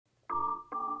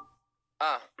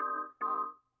Uh,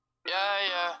 yeah,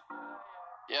 yeah,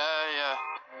 yeah, yeah.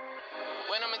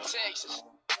 When I'm in Texas,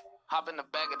 hop in the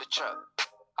back of the truck.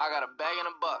 I got a bag and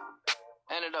a buck.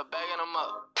 Ended up bagging them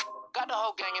up. Got the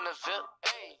whole gang in the field.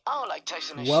 Hey, I don't like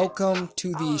texting and Welcome shit.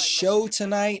 to the show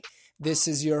tonight. This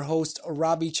is your host,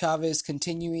 Robbie Chavez,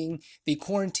 continuing the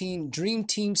Quarantine Dream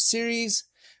Team series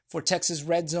for Texas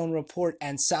Red Zone Report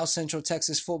and South Central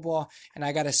Texas football. And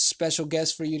I got a special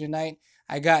guest for you tonight.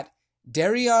 I got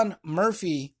Darion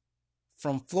Murphy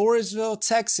from Floresville,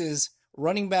 Texas,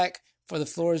 running back for the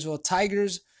Floresville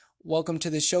Tigers. Welcome to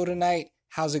the show tonight.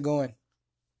 How's it going?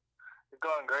 It's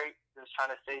going great. Just trying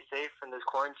to stay safe in this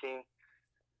quarantine.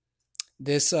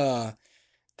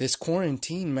 This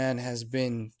quarantine, man, has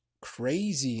been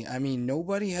crazy. I mean,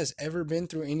 nobody has ever been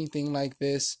through anything like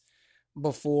this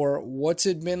before. What's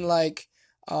it been like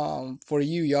for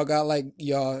you? Y'all got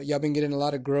y'all been getting a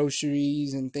lot of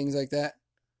groceries and things like that?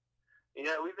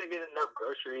 Yeah, we've been getting enough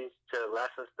groceries to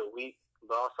last us the week,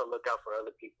 but also look out for other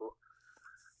people.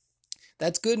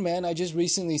 That's good, man. I just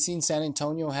recently seen San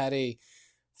Antonio had a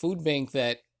food bank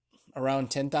that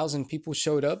around 10,000 people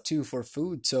showed up to for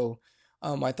food. So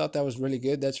I thought that was really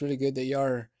good. That's really good that you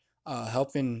are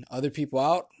helping other people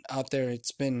out there.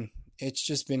 It's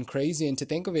just been crazy. And to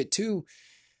think of it too,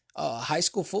 high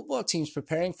school football teams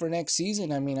preparing for next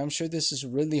season. I mean, I'm sure this is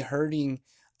really hurting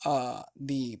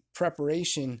the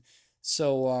preparation.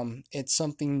 So it's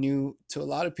something new to a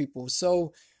lot of people.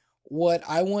 So what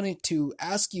I wanted to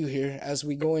ask you here as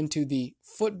we go into the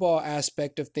football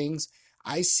aspect of things,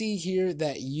 I see here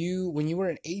that when you were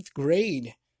in 8th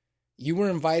grade, you were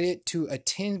invited to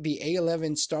attend the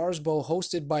A11 Stars Bowl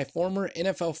hosted by former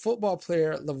NFL football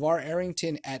player LeVar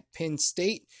Arrington at Penn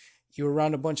State. You were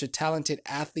around a bunch of talented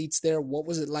athletes there. What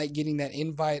was it like getting that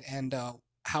invite, and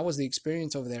how was the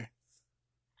experience over there?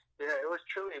 Yeah, it was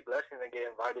truly a blessing to get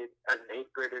invited as an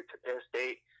 8th grader to Penn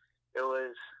State. It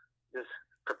was just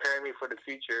preparing me for the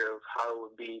future of how it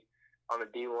would be on the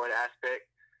D1 aspect.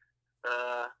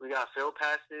 We got field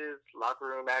passes, locker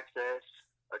room access,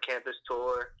 a campus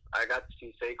tour. I got to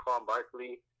see Saquon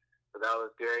Barkley, so that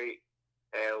was great,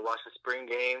 and watch the spring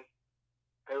game.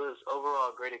 It was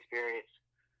overall a great experience.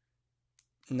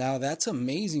 Now that's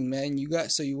amazing, man. You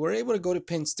were able to go to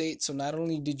Penn State. So not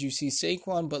only did you see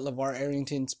Saquon, but LeVar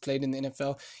Arrington's played in the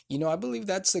NFL. I believe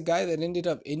that's the guy that ended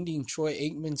up ending Troy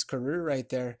Aikman's career right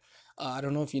there. I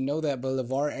don't know if you know that, but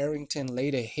LeVar Arrington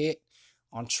laid a hit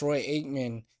on Troy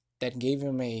Aikman that gave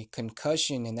him a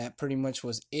concussion, and that pretty much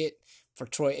was it for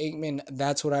Troy Aikman.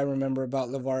 That's what I remember about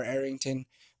LeVar Arrington.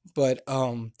 But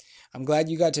I'm glad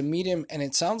you got to meet him, and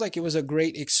it sounds like it was a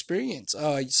great experience.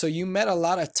 So you met a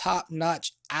lot of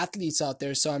top-notch athletes out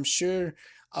there, so I'm sure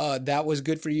that was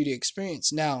good for you to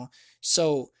experience. Now,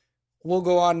 so we'll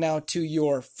go on now to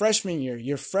your freshman year.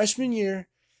 Your freshman year,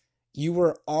 you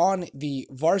were on the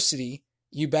varsity.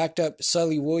 You backed up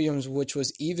Sully Williams, which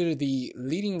was either the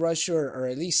leading rusher or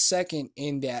at least second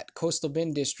in that Coastal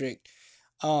Bend district.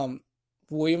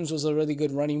 Williams was a really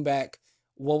good running back.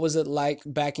 What was it like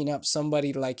backing up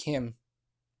somebody like him?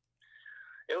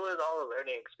 It was all a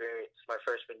learning experience my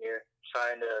freshman year,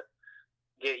 trying to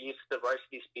get used to the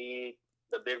varsity speed,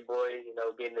 the big boys,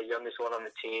 being the youngest one on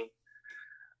the team.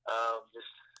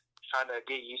 Just trying to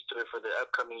get used to it for the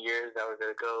upcoming years that were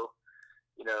going to go.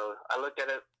 I looked at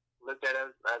it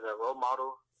as a role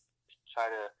model,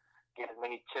 try to get as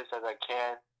many tips as I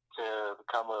can to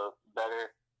become a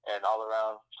better and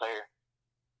all-around player.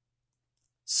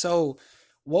 So,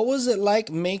 what was it like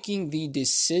making the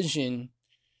decision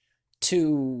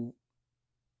to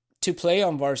play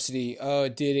on varsity?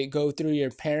 Did it go through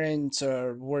your parents,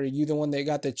 or were you the one that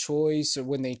got the choice, or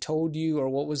when they told you, or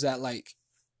what was that like?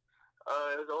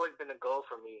 It was always been a goal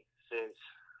for me since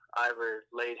I ever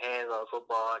laid hands on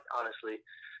football. Honestly,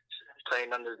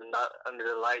 playing under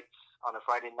the lights on a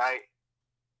Friday night.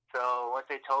 So once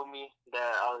they told me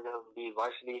that I was going to be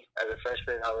varsity as a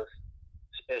freshman, I was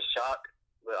in shock,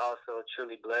 but also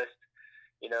truly blessed.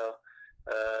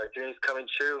 Dreams coming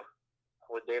true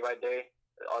with day by day,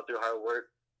 all through hard work.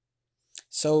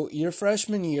 So your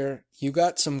freshman year, you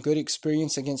got some good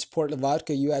experience against Port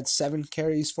Lavaca. You had 7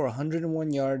 carries for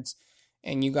 101 yards,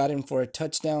 and you got in for a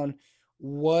touchdown.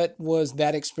 What was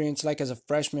that experience like as a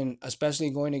freshman, especially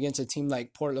going against a team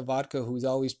like Port Lavaca, who's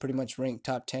always pretty much ranked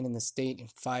top 10 in the state in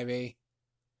 5A?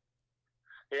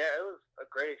 Yeah, it was a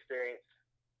great experience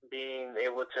being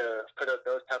able to put up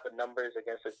those type of numbers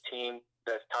against a team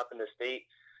that's top in the state.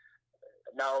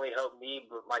 Not only helped me,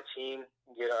 but my team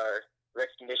get our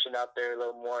recognition out there a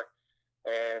little more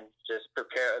and just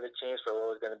prepare other teams for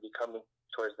what was going to be coming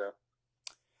towards them.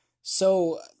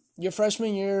 So your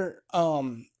freshman year,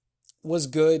 was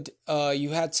good. You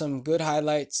had some good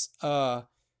highlights.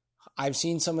 I've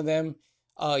seen some of them.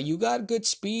 You got good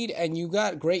speed and you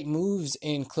got great moves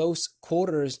in close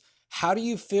quarters. How do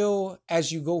you feel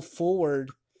as you go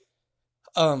forward?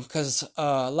 Because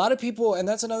a lot of people, and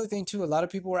that's another thing too. A lot of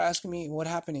people were asking me what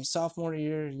happened in sophomore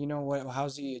year. You know what?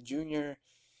 How's he a junior?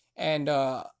 And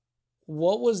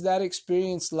what was that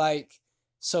experience like?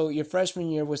 So your freshman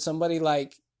year with somebody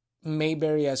like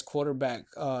Mayberry as quarterback.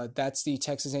 That's the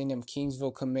Texas A&M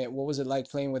Kingsville commit. What was it like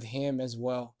playing with him as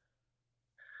well?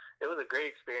 It was a great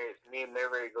experience. Me and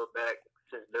Mayberry go back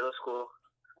since middle school.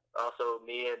 Also,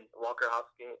 me and Walker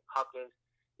Hopkins,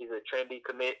 he's a trendy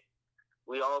commit.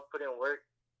 We all put in work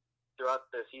throughout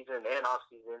the season and off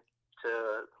season to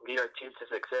lead our team to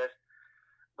success.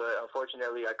 But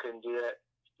unfortunately, I couldn't do that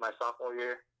my sophomore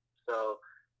year. So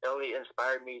it only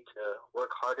inspired me to work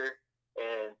harder,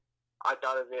 and I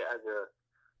thought of it as a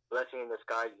blessing in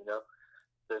disguise.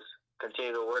 Just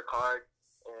continue to work hard,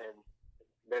 and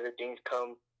better things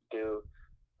come through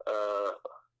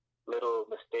little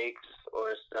mistakes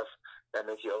or stuff that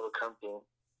makes you overcome things.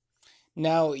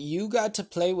 Now you got to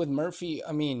play with Murphy.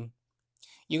 I mean,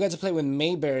 you got to play with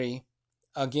Mayberry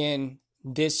again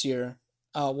this year.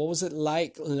 What was it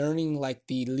like learning like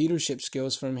the leadership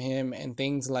skills from him and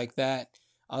things like that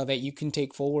that you can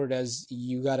take forward as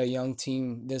you got a young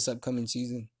team this upcoming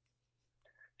season?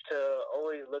 To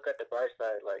always look at the bright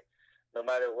side, like no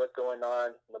matter what's going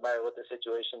on, no matter what the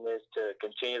situation is, to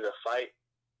continue to fight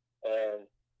and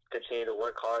continue to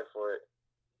work hard for it.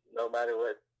 No matter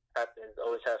what happens,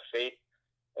 always have faith,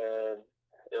 and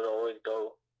it'll always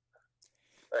go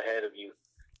ahead of you.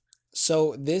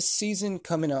 So this season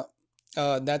coming up,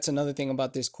 that's another thing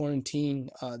about this quarantine.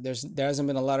 There hasn't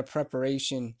been a lot of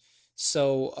preparation.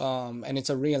 So and it's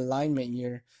a realignment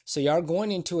year. So y'all are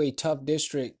going into a tough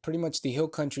district, pretty much the Hill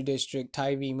Country District,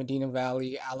 Tybee, Medina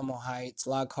Valley, Alamo Heights,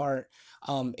 Lockhart.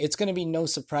 It's going to be no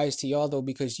surprise to y'all though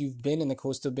because you've been in the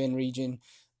Coastal Bend region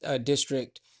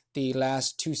district the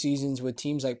last two seasons with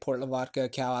teams like Port Lavaca,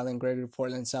 Cal Island, Gregory,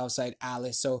 Portland, Southside,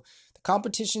 Alice. So the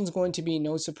competition is going to be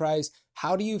no surprise.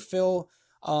 How do you feel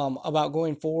about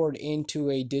going forward into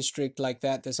a district like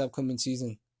that this upcoming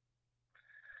season?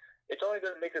 It's only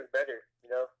going to make us better.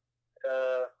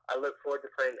 I look forward to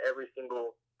playing every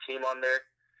single team on there.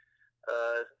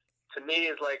 To me,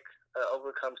 it's like an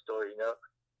overcome story,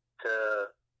 to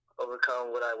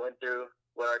overcome what I went through,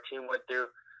 what our team went through.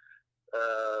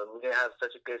 We didn't have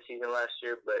such a good season last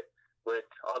year, but with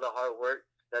all the hard work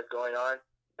that's going on,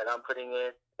 that I'm putting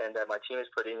in, and that my team is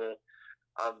putting in,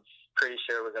 I'm pretty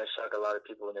sure we're going to shock a lot of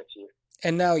people next year.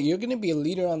 And now you're going to be a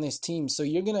leader on this team, so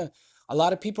a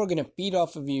lot of people are going to feed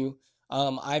off of you.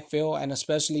 I feel, and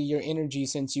especially your energy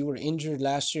since you were injured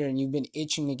last year and you've been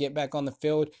itching to get back on the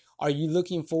field. Are you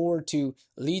looking forward to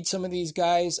lead some of these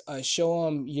guys, show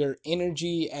them your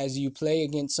energy as you play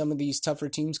against some of these tougher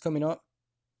teams coming up?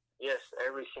 Yes,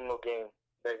 every single game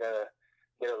they're going to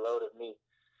get a load of me.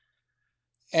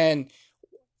 And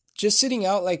just sitting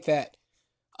out like that,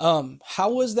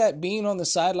 how was that being on the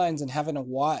sidelines and having to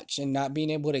watch and not being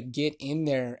able to get in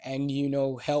there and,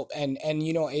 help and,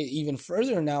 even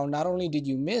further now, not only did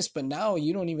you miss, but now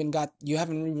you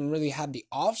haven't even really had the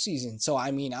off season. So,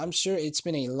 I mean, I'm sure it's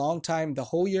been a long time, the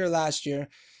whole year last year,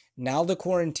 now the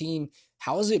quarantine.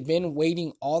 How has it been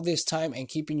waiting all this time and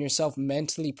keeping yourself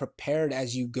mentally prepared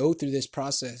as you go through this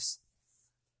process?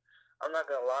 I'm not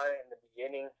going to lie, in the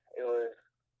beginning, it was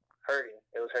hurting.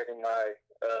 It was hurting my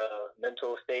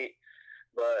mental state,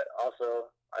 but also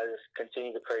I just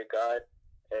continue to pray to God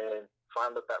and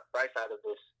find the bright side of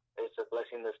this. It's a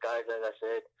blessing in disguise, as I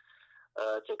said,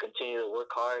 to continue to work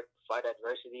hard, fight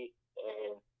adversity,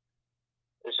 and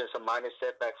it's just a minor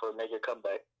setback for a major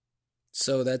comeback.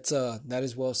 So that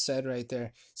is well said right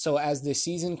there. So as the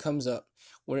season comes up,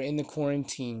 we're in the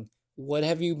quarantine. What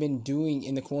have you been doing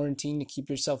in the quarantine to keep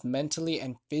yourself mentally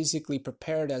and physically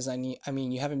prepared? I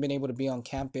mean, you haven't been able to be on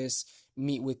campus,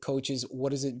 meet with coaches.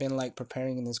 What has it been like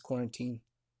preparing in this quarantine?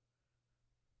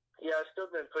 Yeah, I've still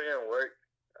been putting in work,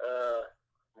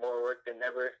 more work than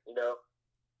ever,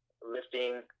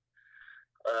 lifting,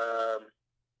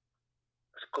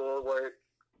 school work,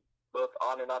 both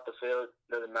on and off the field,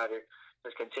 doesn't matter.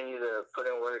 Just continue to put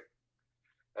in work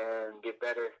and get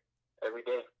better every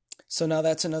day. So now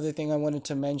that's another thing I wanted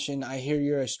to mention. I hear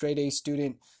you're a straight A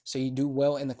student, so you do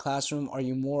well in the classroom. Are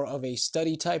you more of a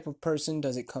study type of person?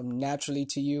 Does it come naturally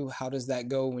to you? How does that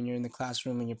go when you're in the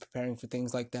classroom and you're preparing for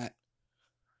things like that?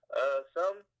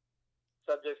 Some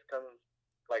subjects come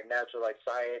like natural, like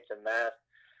science and math,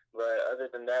 but other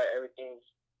than that, everything's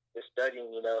just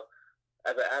studying,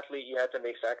 As an athlete, you have to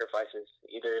make sacrifices,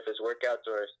 either if it's workouts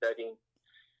or studying.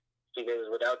 because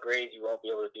without grades, you won't be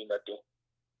able to do nothing.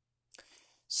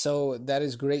 So that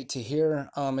is great to hear.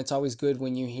 It's always good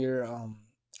when you hear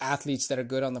athletes that are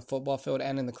good on the football field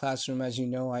and in the classroom. As you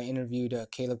know, I interviewed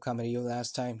Caleb Camarillo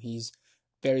last time. He's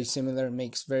very similar,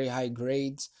 makes very high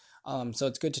grades. So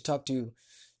it's good to talk to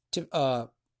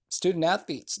student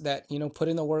athletes that put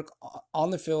in the work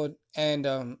on the field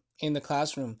and in the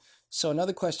classroom. So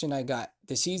another question I got: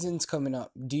 the season's coming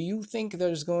up. Do you think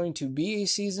there's going to be a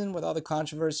season with all the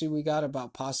controversy we got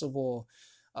about possible?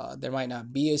 There might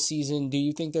not be a season. Do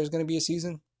you think there's going to be a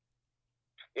season?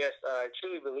 Yes, I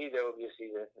truly believe there will be a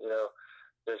season.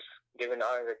 Just giving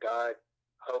honor to God.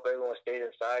 Hope everyone stays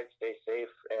inside, stay safe,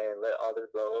 and let others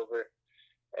blow over,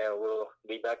 and we'll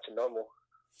be back to normal.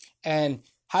 And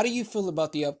how do you feel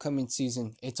about the upcoming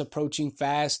season? It's approaching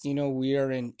fast. We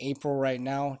are in April right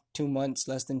now. 2 months,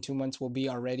 less than 2 months, will be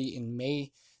already in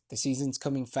May. The season's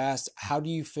coming fast. How do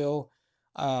you feel?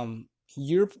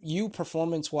 You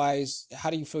performance wise, how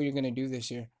do you feel you're gonna do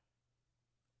this year?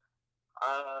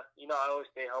 I always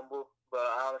stay humble, but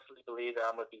I honestly believe that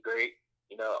I'm gonna be great.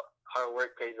 Hard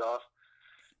work pays off.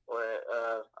 When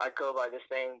I go by this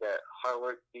saying that hard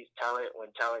work beats talent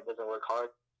when talent doesn't work hard.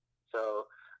 So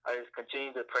I just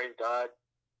continue to praise God,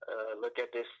 look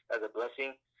at this as a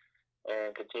blessing,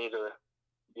 and continue to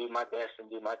do my best and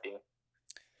do my thing.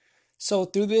 So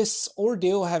through this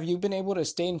ordeal, have you been able to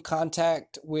stay in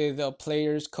contact with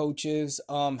players, coaches?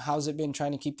 How's it been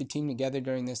trying to keep the team together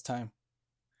during this time?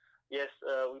 Yes,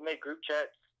 we make group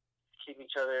chats, keep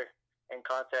each other in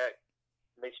contact,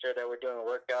 make sure that we're doing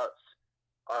workouts,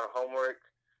 our homework,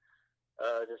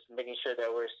 just making sure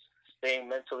that we're staying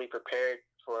mentally prepared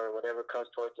for whatever comes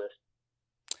towards us.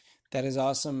 That is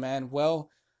awesome, man.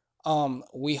 Well,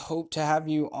 we hope to have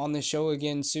you on the show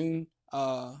again soon,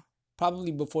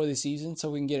 probably before the season, so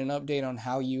we can get an update on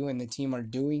how you and the team are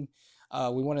doing.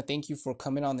 We want to thank you for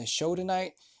coming on the show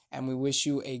tonight, and we wish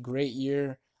you a great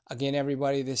year. Again,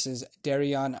 everybody, this is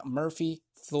Darion Murphy,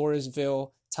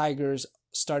 Floresville Tigers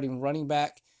starting running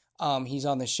back. He's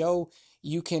on the show.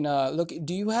 You can look.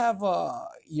 Do you have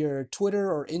your Twitter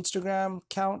or Instagram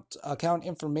account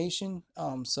information?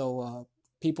 So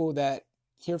people that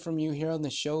hear from you here on the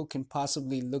show can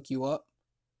possibly look you up.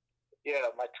 Yeah,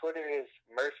 my Twitter is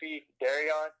Murphy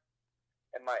Darion,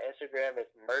 and my Instagram is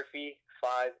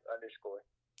Murphy5_.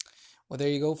 Well, there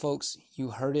you go, folks.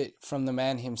 You heard it from the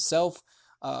man himself.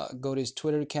 Go to his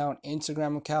Twitter account,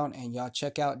 Instagram account, and y'all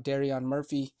check out Darion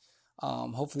Murphy.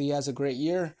 Hopefully he has a great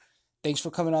year. Thanks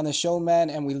for coming on the show, man,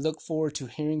 and we look forward to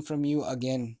hearing from you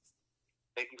again.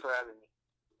 Thank you for having me.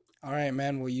 All right,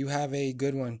 man. Well, you have a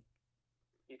good one.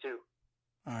 You too.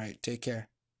 All right, take care.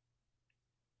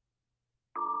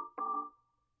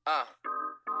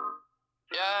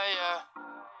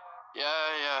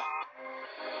 Yeah.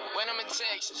 When I'm in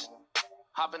Texas,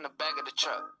 hop in the back of the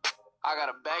truck. I got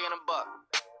a bag and a buck.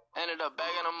 Ended up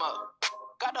bagging them up.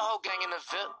 Got the whole gang in the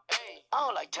VIP. I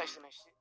don't like texting and shit.